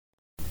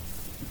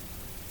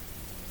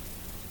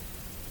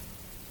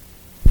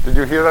Did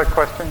you hear that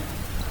question?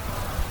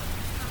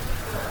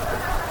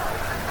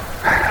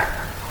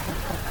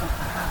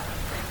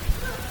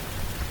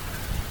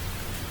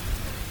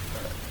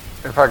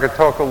 If I could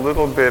talk a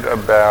little bit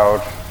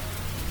about,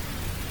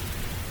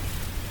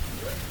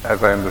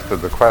 as I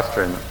understood the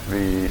question,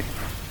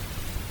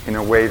 in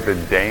a way, the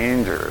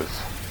dangers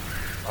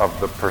of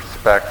the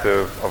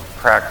perspective of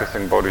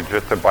practicing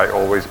bodhicitta by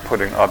always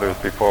putting others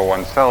before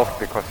oneself,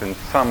 because in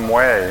some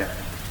way,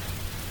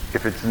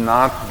 if it's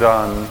not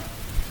done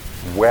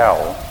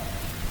well,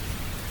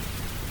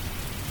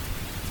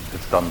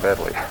 it's done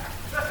badly.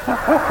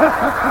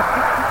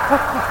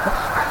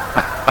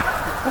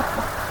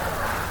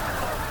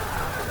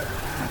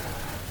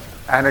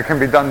 And it can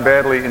be done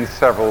badly in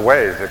several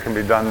ways. It can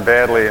be done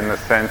badly in the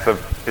sense of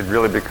it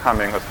really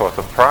becoming a source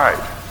of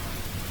pride.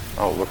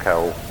 Oh, look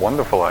how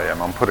wonderful I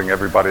am. I'm putting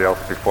everybody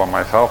else before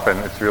myself, and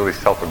it's really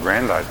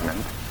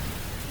self-aggrandizement.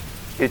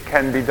 It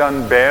can be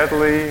done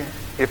badly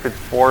if it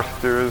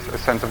fosters a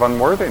sense of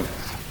unworthiness.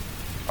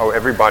 Oh,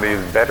 everybody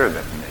is better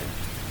than me.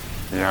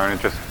 And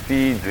it just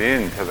feeds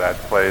into that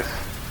place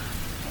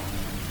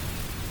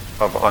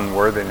of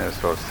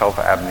unworthiness or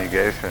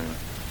self-abnegation.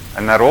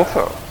 And that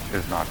also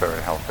is not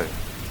very healthy.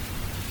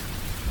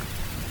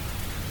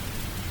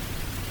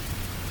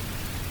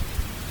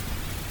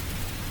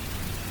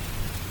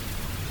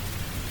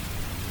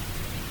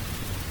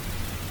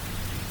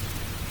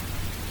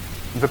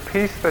 The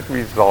piece that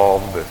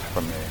resolved this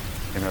for me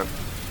in a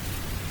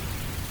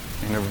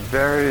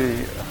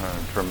very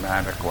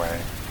dramatic way.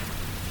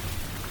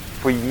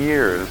 For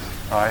years,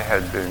 I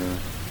had been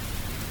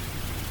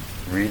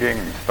reading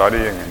and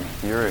studying and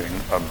hearing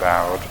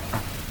about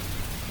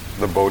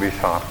the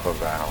Bodhisattva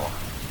vow.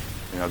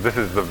 This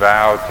is the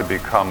vow to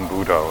become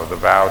Buddha, or the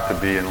vow to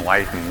be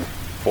enlightened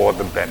for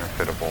the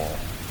benefit of all.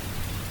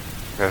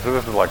 Okay, so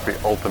this is like the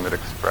ultimate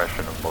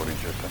expression of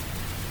Bodhicitta.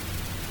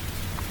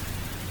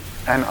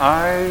 And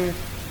I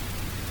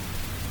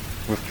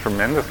was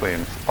tremendously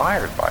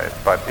inspired by it,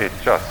 but it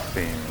just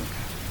seemed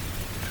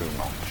too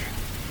much.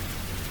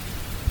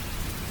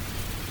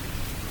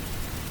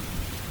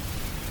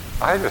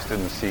 I just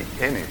didn't see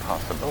any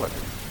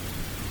possibility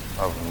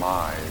of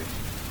my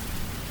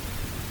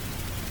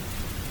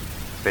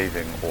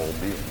saving all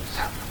beings.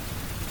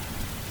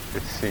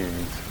 It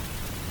seemed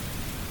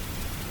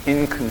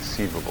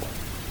inconceivable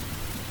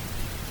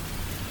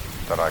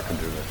that I could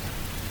do this.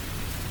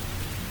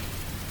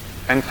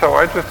 And so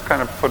I just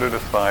kind of put it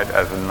aside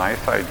as a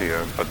nice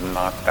idea, but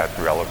not that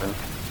relevant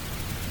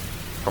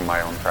for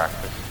my own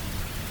practice.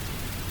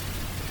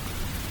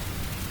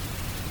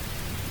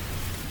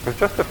 It was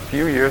just a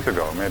few years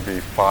ago, maybe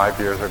 5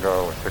 years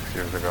ago or 6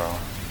 years ago,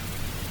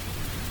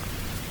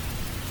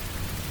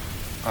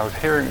 I was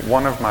hearing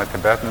one of my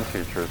Tibetan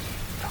teachers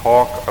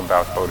talk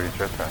about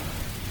bodhicitta.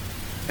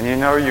 And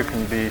you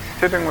can be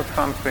sitting with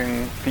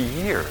something for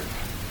years,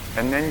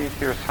 and then you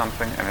hear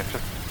something and it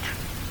just,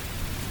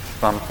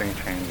 something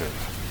changes.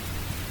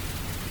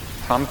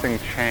 Something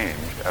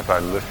changed as I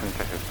listened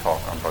to his talk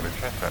on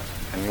bodhicitta.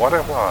 And what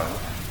it was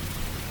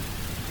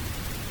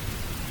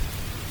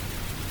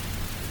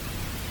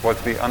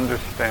the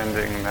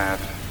understanding that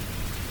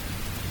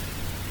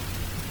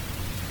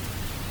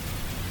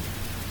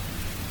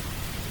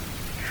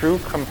true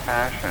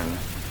compassion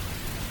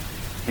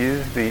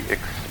is the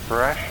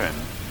expression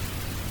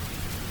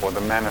or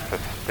the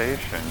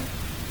manifestation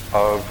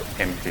of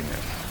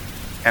emptiness.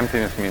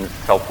 Emptiness means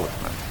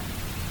selflessness.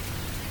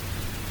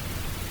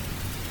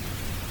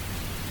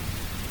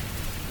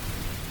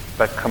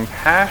 That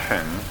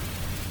compassion,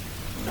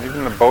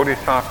 even the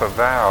Bodhisattva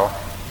vow,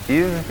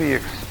 is the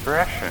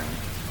expression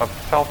of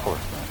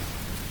selflessness.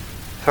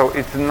 So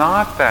it's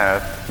not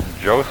that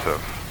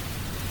Joseph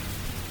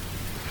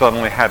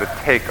suddenly had to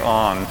take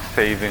on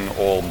saving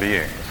all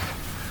beings.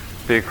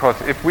 Because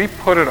if we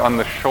put it on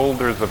the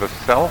shoulders of a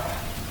self,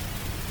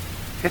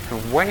 it's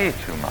way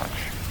too much.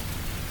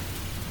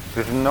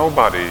 There's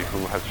nobody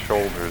who has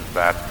shoulders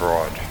that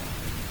broad.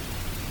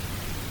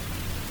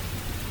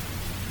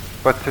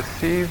 But to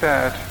see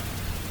that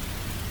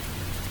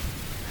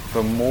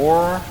the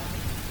more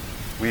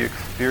we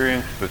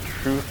experience the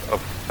truth of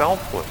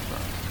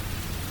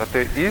selflessness, that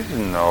there is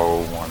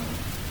no one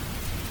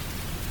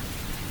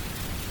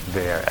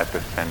there at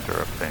the center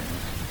of things.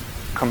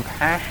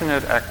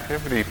 Compassionate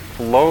activity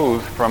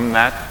flows from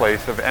that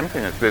place of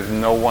emptiness. There's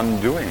no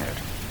one doing it.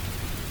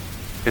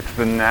 It's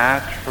the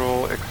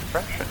natural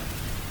expression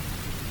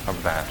of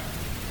that.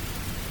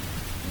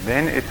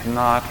 Then it's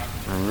not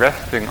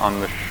resting on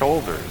the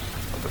shoulders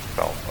of the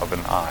self, of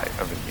an I,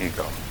 of an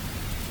ego.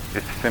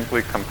 It's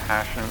simply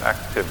compassionate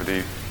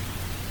activity.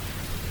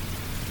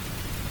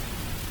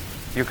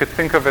 You could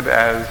think of it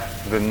as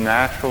the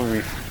natural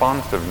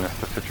responsiveness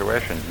to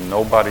situations.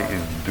 Nobody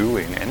is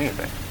doing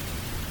anything.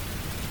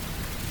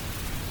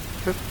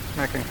 Is this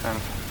making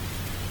sense?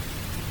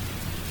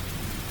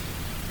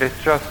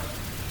 It's just,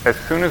 as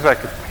soon as I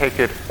could take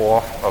it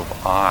off of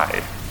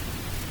I,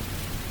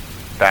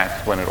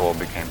 that's when it all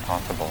became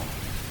possible.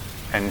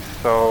 And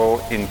so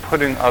in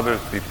putting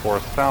others before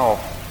self,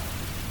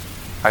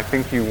 I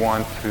think you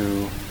want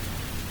to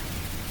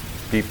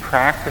be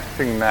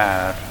practicing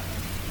that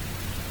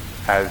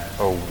as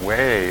a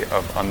way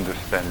of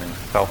understanding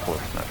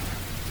selflessness,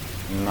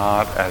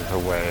 not as a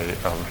way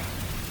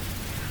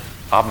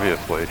of,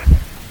 obviously,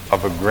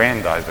 of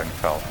aggrandizing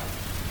self.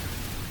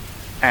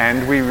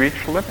 And we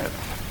reach limits.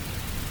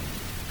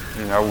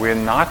 We're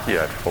not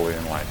yet fully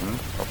enlightened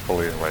or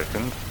fully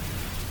awakened.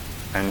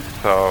 And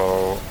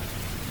so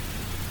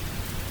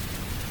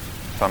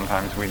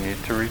sometimes we need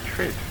to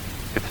retreat.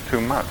 It's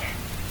too much.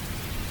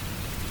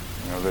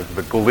 There's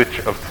the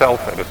glitch of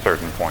self at a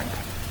certain point,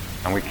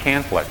 and we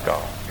can't let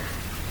go.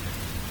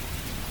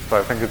 So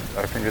I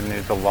think it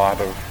needs a lot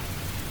of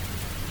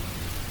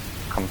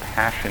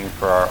compassion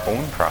for our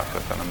own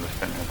process and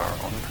understanding of our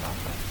own process.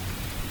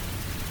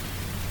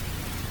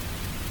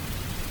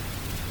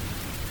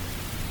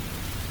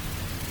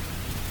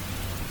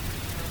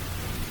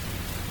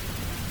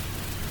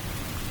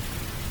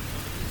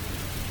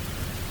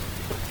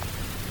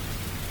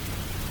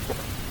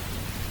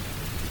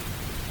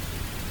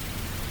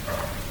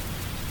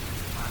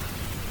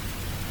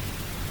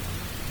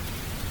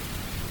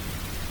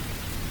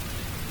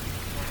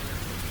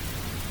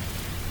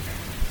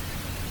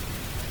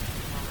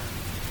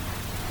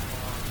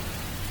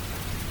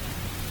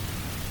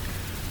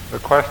 The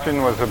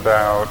question was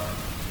about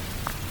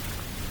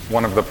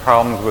one of the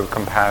problems with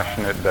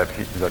compassionate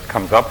that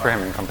comes up for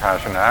him in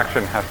compassionate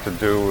action has to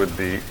do with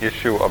the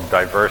issue of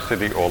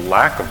diversity or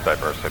lack of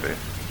diversity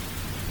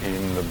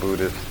in the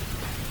Buddhist,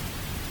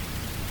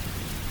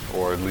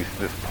 or at least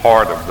this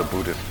part of the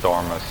Buddhist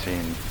Dharma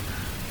scene,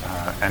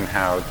 and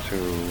how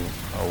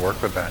to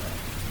work with that.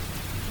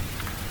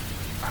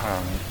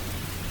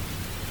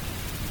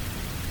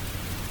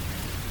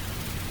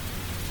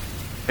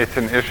 It's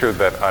an issue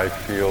that I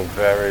feel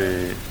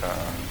very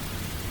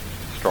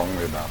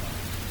strongly about.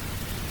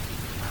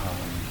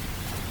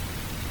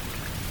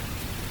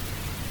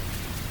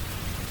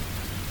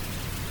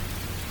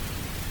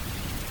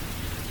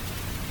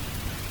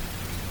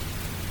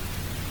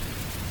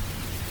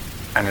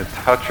 And it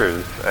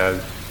touches,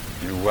 as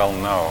you well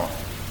know,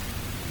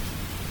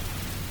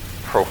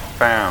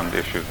 profound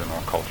issues in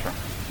our culture.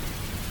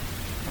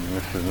 I mean,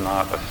 this is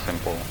not a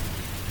simple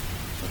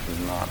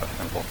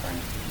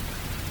thing.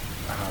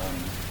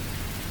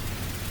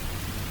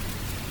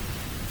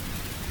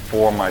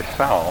 For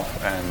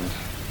myself, and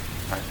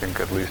I think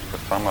at least for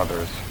some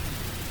others,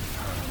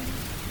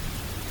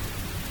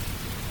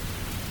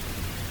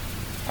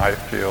 I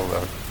feel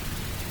that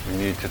we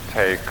need to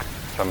take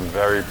some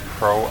very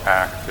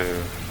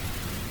proactive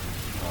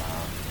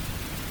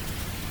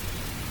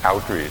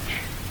outreach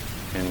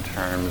in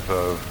terms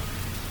of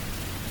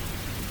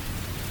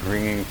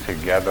bringing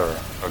together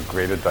a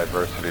greater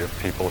diversity of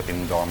people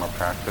in Dharma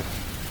practice.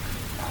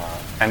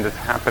 And it's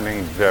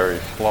happening very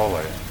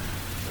slowly.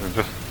 There's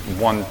just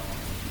one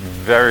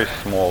very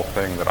small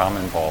thing that I'm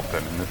involved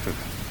in, and this is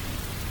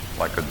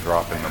like a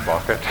drop in the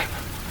bucket.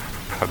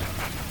 But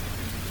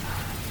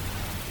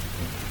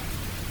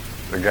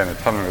again,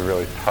 it's something that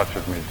really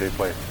touches me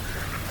deeply.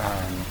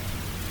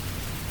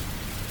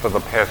 For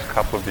the past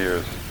couple of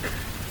years,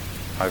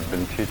 I've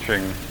been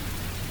teaching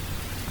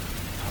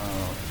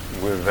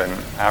with an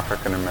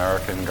African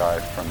American guy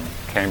from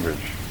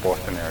Cambridge,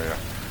 Boston area,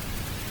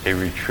 a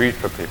retreat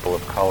for people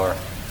of color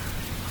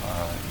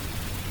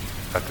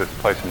at this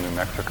place in New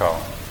Mexico.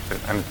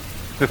 And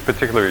this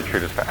particular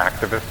retreat is for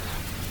activists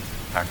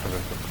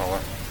of color.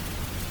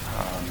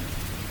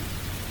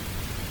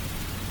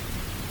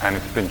 And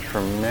it's been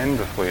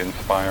tremendously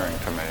inspiring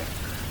to me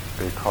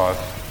because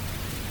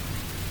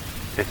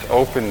it's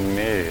opened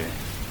me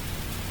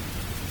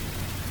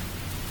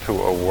to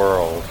a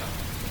world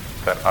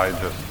that I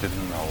just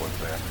didn't know was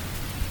there.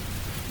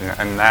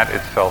 And that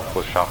itself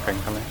was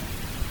shocking to me.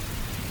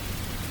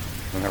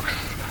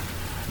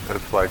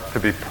 It's like to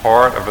be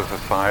part of a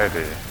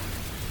society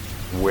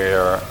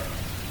where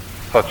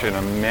such an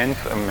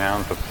immense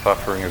amount of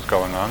suffering is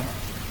going on,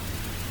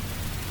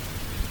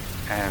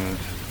 and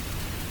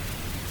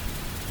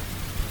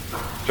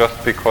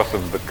just because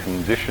of the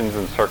conditions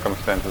and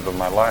circumstances of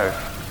my life,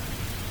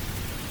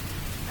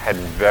 had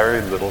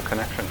very little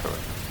connection to it.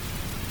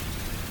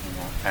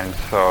 And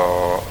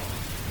so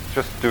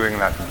just doing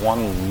that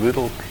one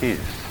little piece,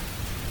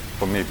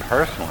 for me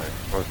personally,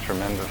 was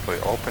tremendously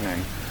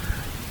opening.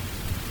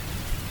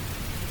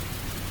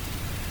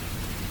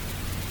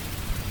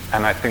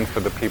 And I think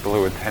for the people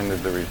who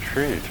attended the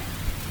retreat,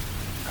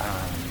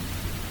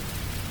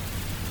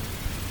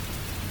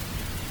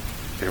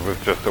 it was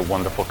just a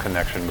wonderful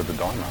connection with the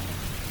Dharma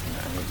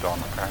and with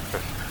Dharma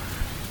practice.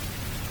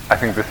 I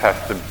think this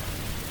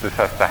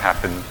has to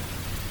happen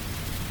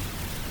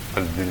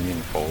a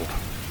zillionfold.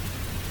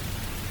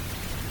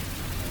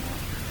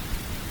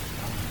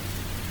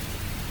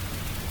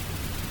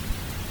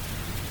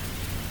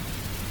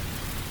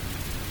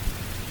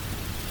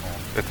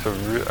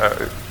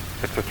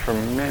 It's a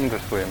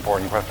tremendously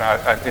important question.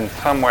 In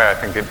some way, I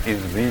think it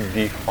is the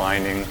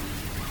defining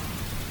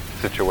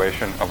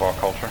situation of our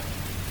culture.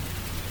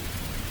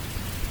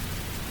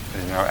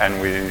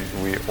 And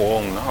we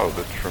all know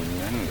the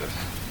tremendous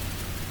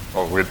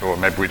or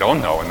maybe we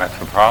don't know, and that's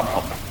the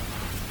problem.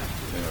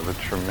 The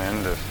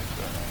tremendous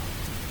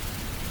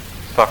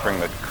suffering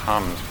that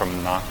comes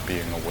from not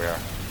being aware.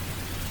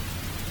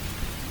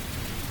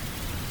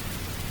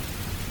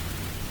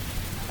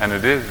 And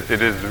it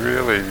is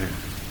really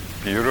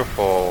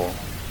beautiful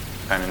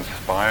and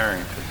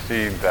inspiring to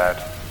see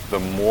that the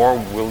more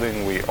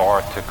willing we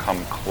are to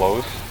come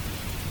close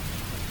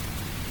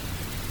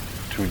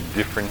to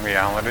different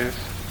realities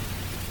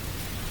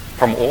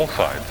from all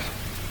sides,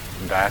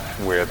 that's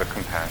where the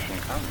compassion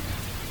comes.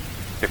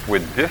 If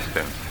we're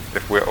distant,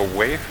 if we're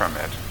away from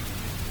it,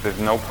 there's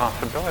no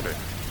possibility.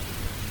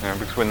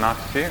 Because we're not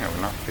seeing it,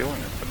 we're not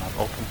feeling it, we're not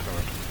open to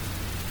it.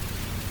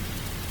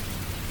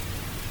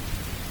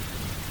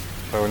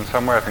 So in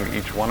some way, I think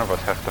each one of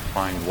us has to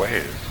find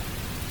ways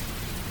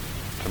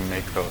to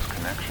make those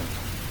connections.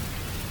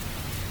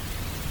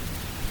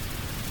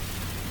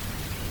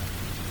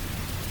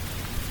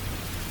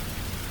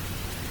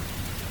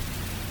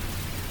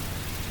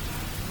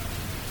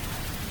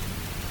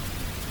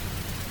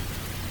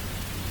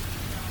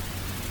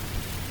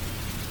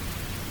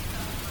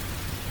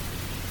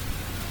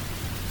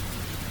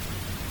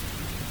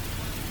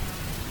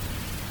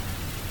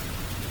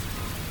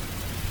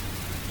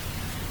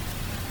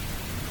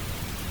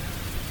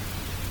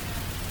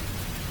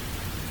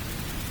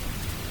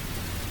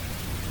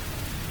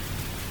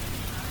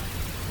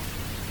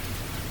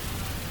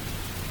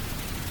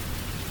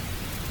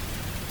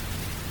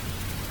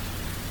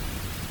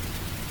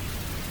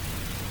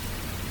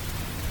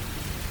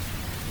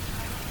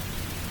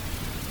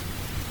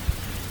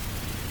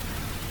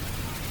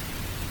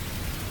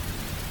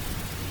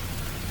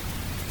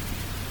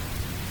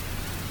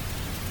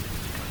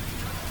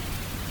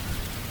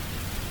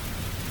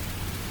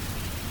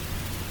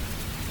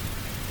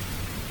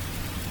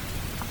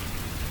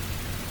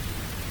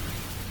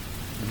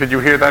 Did you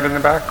hear that in the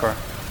back? Or?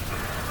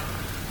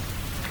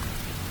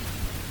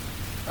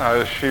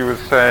 She was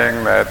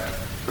saying that,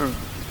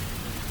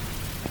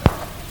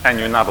 and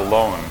you're not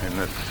alone in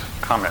this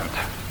comment.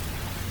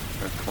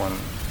 It's one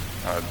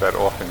that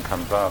often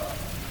comes up.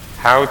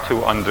 How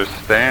to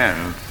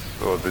understand,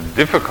 or the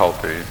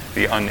difficulty,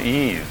 the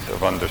unease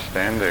of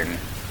understanding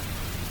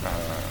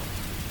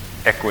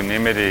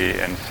equanimity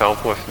and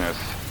selflessness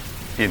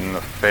in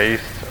the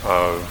face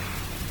of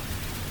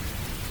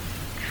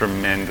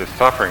tremendous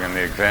suffering. And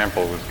the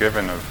example was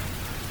given of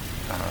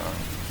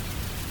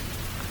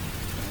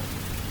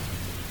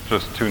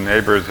just two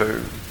neighbors,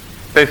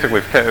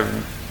 basically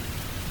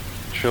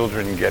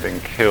children getting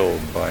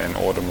killed by an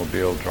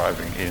automobile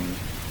driving in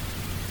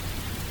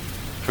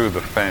through the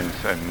fence.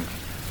 And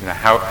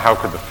how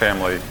could the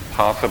family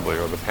possibly,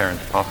 or the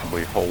parents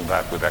possibly, hold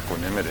that with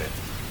equanimity?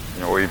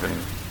 Or even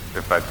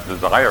if that's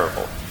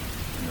desirable,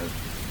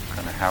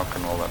 kind of how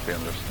can all that be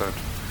understood?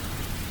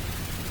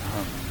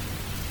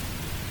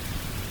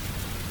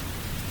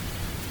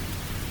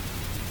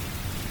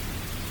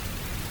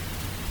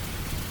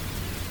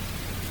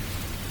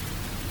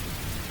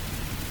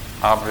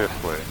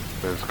 Obviously,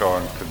 there's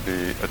going to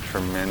be a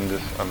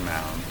tremendous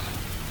amount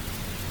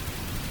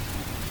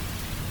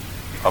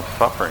of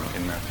suffering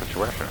in that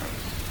situation,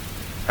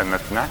 and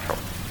that's natural.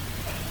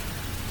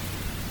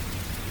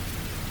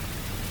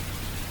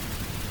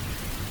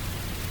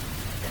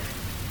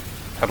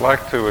 I'd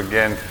like to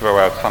again throw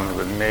out something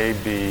that may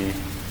be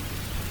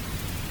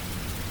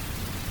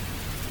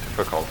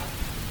difficult,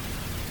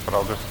 but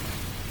I'll just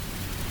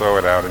throw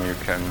it out and you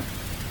can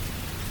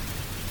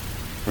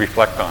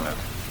reflect on it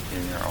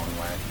in your own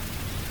way.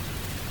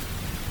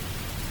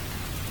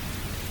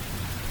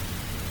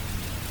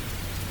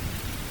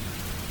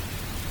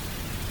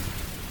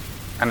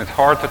 And it's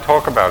hard to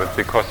talk about it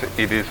because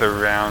it is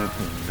around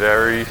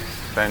very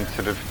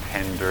sensitive,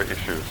 tender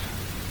issues.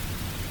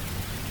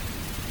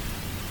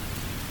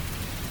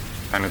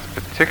 And it's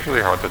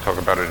particularly hard to talk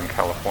about it in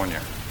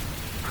California.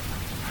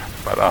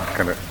 But I'm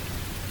going to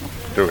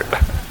do it.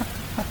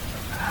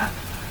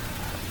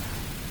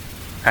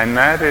 And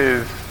that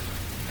is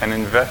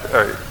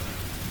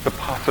the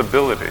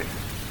possibility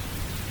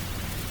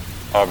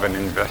of an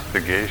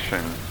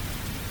investigation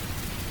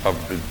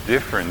of the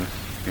difference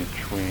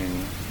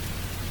between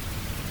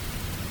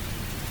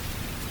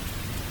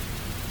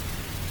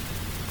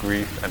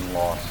grief and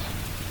loss.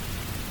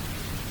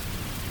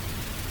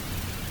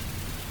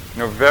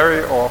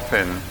 Very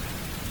often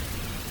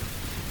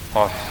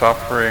our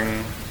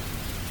suffering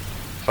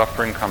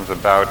comes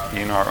about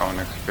in our own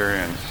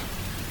experience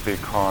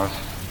because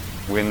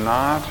we're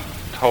not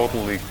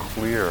totally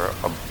clear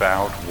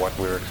about what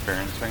we're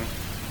experiencing,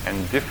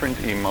 and different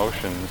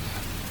emotions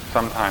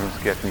sometimes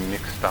get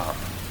mixed up.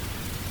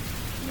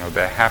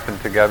 They happen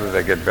together,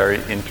 they get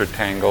very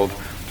intertangled.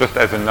 Just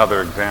as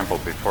another example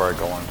before I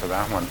go on to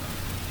that one.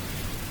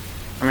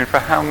 For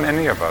how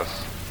many of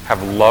us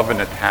have love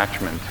and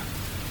attachment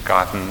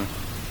gotten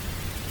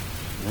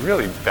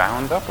really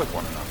bound up with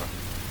one another?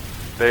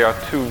 They are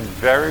two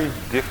very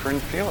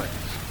different feelings.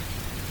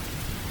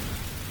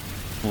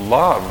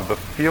 Love, the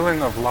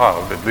feeling of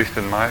love, at least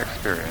in my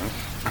experience,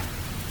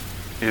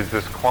 is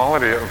this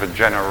quality of a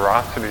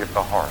generosity of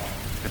the heart.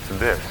 It's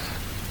this.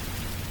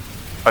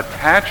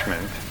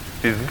 Attachment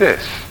is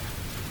this.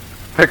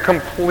 They're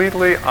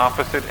completely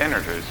opposite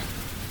energies.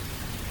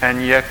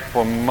 And yet,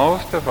 for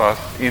most of us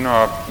in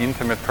our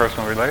intimate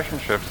personal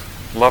relationships,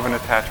 love and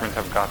attachment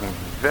have gotten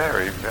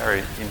very,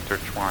 very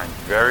intertwined,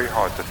 very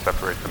hard to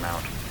separate them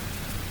out.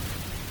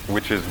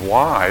 Which is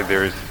why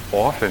there's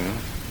often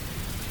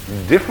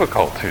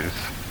difficulties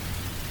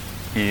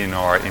in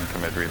our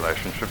intimate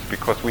relationships,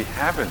 because we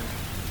haven't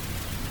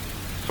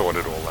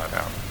sorted all that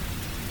out.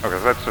 Okay,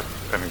 so that's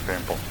just an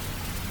example.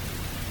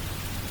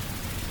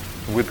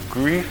 With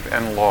grief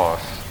and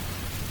loss,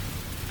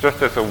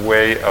 just as a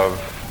way of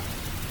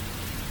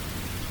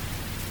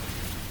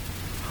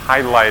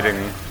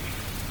highlighting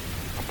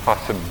a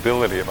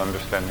possibility of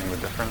understanding the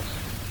difference,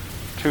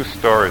 2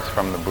 stories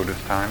from the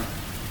Buddhist time.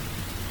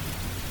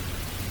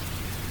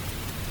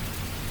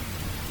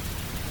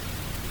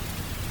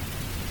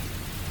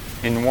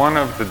 In one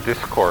of the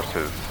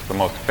discourses, the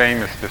most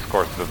famous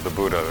discourses of the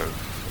Buddha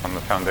on the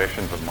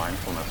foundations of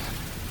mindfulness,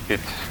 it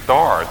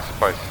starts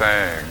by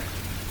saying,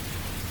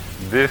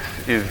 this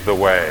is the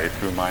way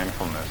through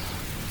mindfulness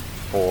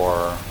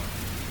for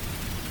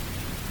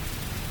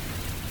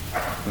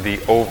the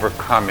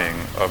overcoming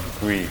of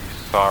grief,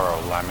 sorrow,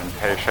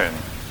 lamentation,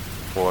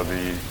 for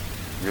the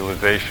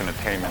realization,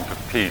 attainment of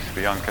peace,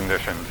 the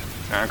unconditioned.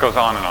 And it goes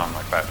on and on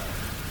like that.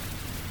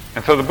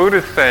 And so the Buddha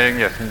is saying,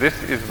 yes,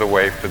 this is the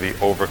way for the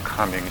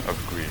overcoming of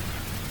grief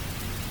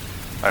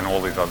and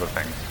all these other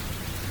things.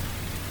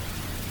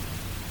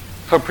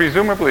 So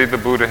presumably the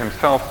Buddha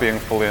himself, being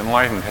fully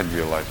enlightened, had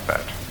realized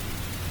that.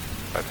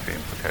 That's the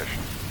implication.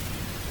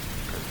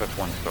 Okay, that's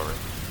one story.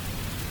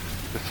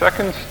 The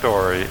second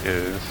story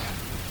is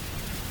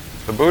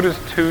the Buddha's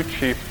 2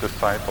 chief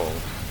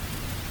disciples,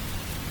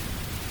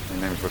 their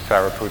names were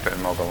Sariputta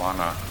and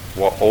Moggallana,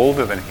 were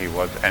older than he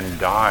was and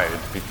died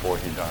before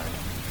he died.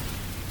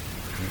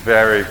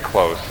 Very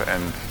close,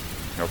 and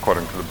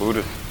according to the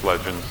Buddhist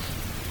legends,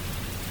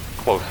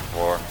 close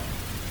for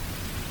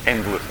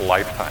endless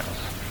lifetimes.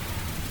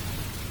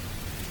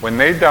 When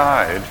they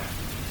died,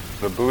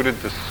 the Buddha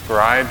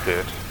described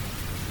it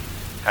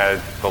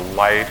as the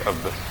light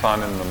of the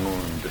sun and the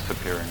moon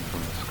disappearing from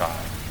the sky.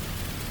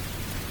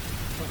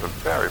 It was a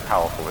very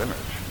powerful image.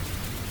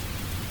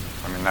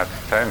 I mean, that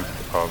sense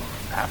of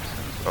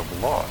absence,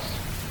 of loss.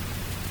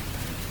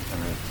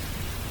 And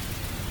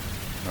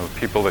the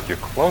people that you're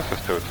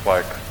closest to, it's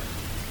like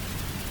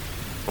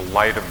the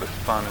light of the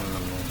sun and the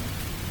moon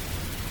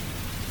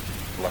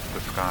left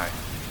the sky.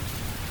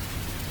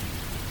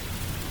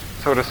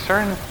 So at a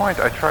certain point,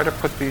 I try to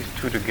put these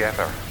 2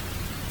 together.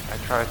 I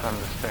try to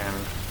understand,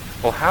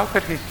 well, how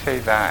could he say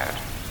that?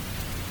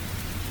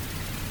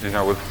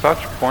 With such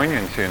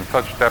poignancy and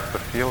such depth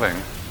of feeling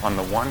on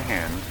the one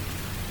hand,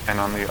 and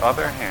on the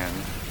other hand,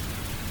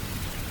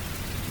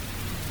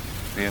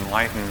 the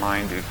enlightened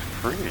mind is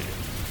free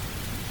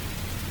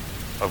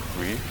of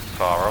grief,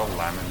 sorrow,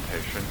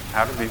 lamentation.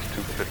 How do these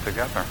 2 fit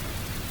together?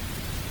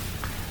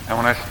 And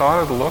when I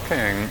started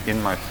looking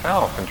in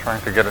myself and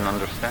trying to get an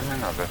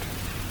understanding of it,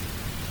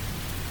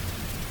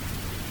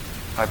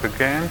 I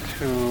began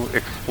to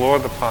explore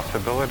the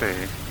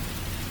possibility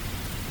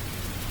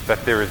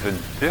that there is a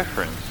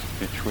difference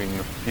between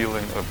the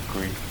feeling of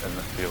grief and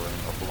the feeling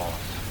of loss.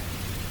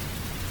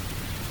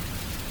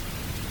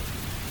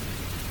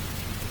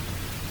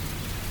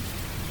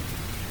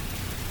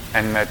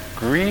 And that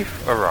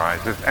grief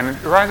arises, and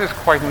it arises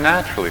quite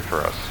naturally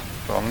for us.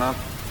 So I'm not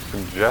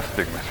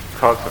suggesting this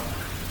because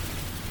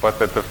of, but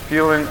that the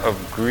feeling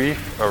of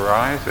grief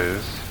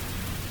arises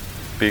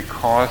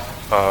because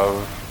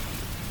of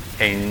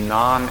a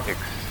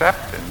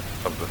non-acceptance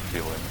of the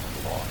feeling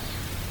of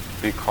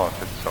loss, because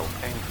it's so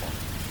painful.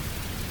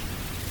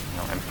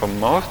 And for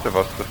most of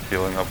us, the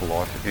feeling of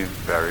loss is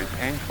very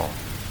painful.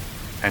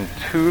 And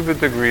to the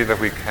degree that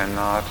we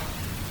cannot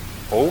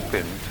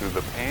open to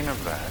the pain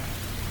of that,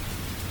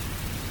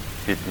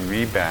 it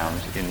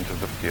rebounds into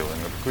the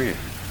feeling of grief.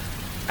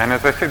 And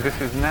as I said,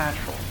 this is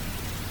natural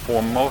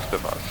for most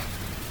of us.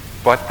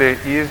 But there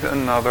is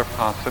another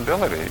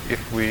possibility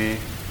if we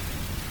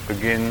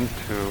begin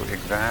to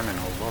examine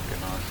or look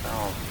in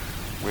ourselves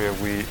where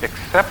we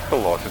accept the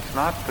loss. It's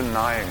not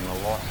denying the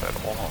loss at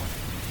all.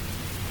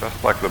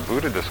 Just like the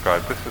Buddha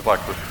described, this is like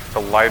the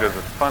light of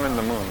the sun and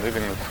the moon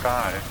leaving the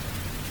sky.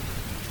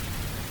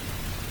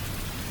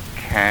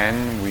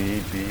 Can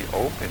we be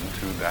open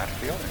to that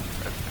feeling,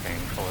 as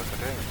painful as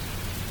it is?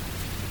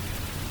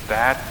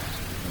 That's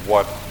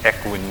what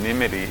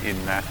equanimity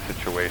in that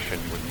situation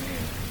would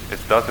mean. It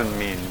doesn't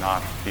mean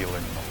not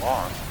feeling the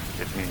loss.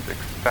 It means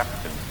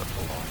acceptance of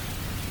the loss.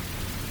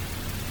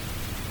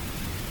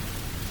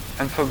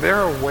 And so there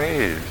are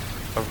ways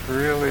of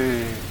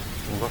really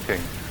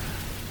looking.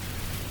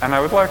 And I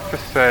would like to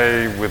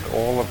say with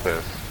all of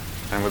this,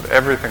 and with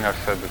everything I've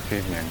said this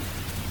evening,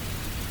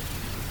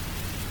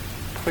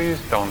 please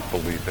don't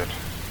believe it.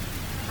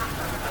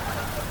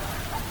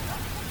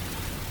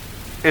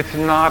 It's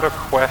not a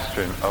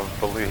question of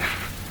belief.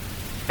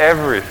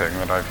 Everything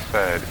that I've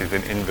said is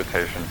an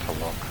invitation to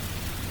look.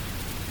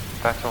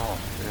 That's all.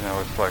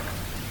 It's like,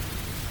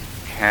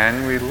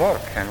 can we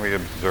look? Can we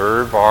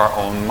observe our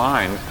own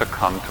minds to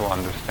come to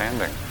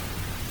understanding?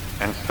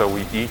 And so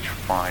we each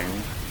find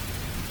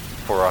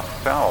for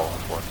ourselves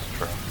what's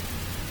true.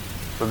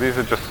 So these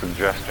are just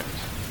suggestions,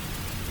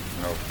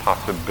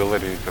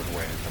 possibilities of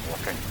ways of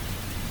looking.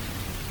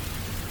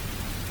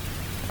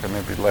 Okay,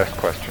 maybe last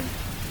question.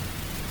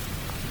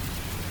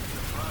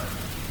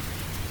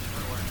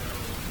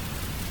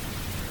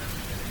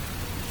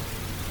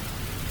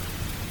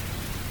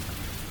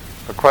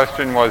 The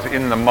question was,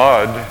 in the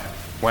mud,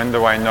 when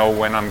do I know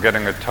when I'm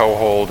getting a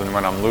toehold and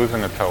when I'm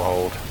losing a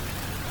toehold?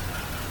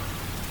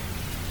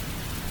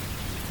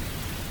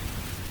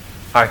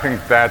 I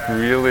think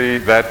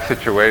that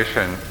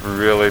situation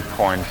really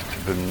points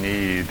to the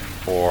need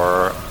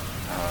for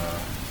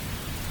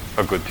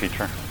a good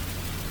teacher.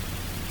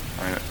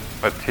 I mean,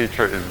 a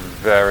teacher is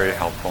very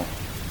helpful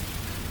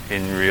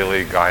in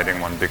really guiding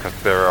one, because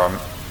there are,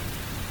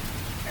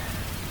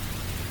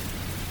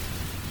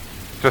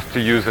 just to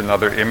use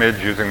another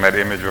image, using that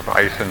image of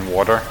ice and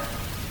water,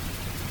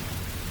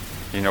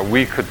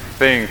 we could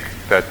think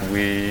that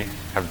we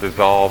have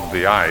dissolved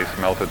the ice,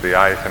 melted the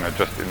ice, and are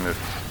just in this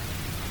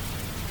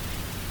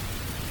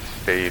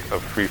state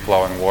of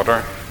free-flowing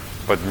water,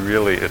 but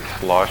really it's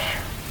slush.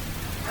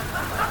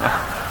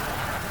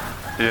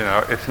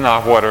 It's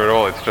not water at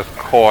all, it's just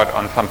caught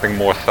on something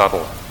more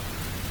subtle.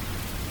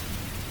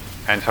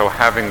 And so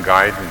having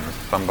guidance,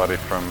 somebody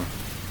from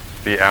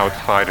the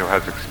outside who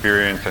has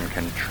experience and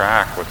can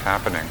track what's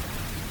happening,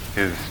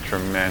 is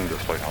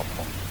tremendously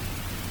helpful.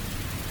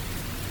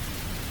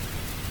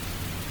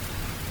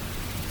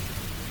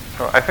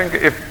 So I think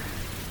if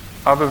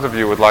others of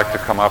you would like to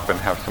come up and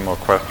have some more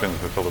questions,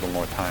 there's a little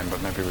more time, but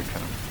maybe we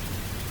can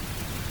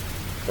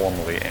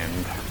formally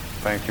end.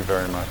 Thank you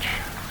very much.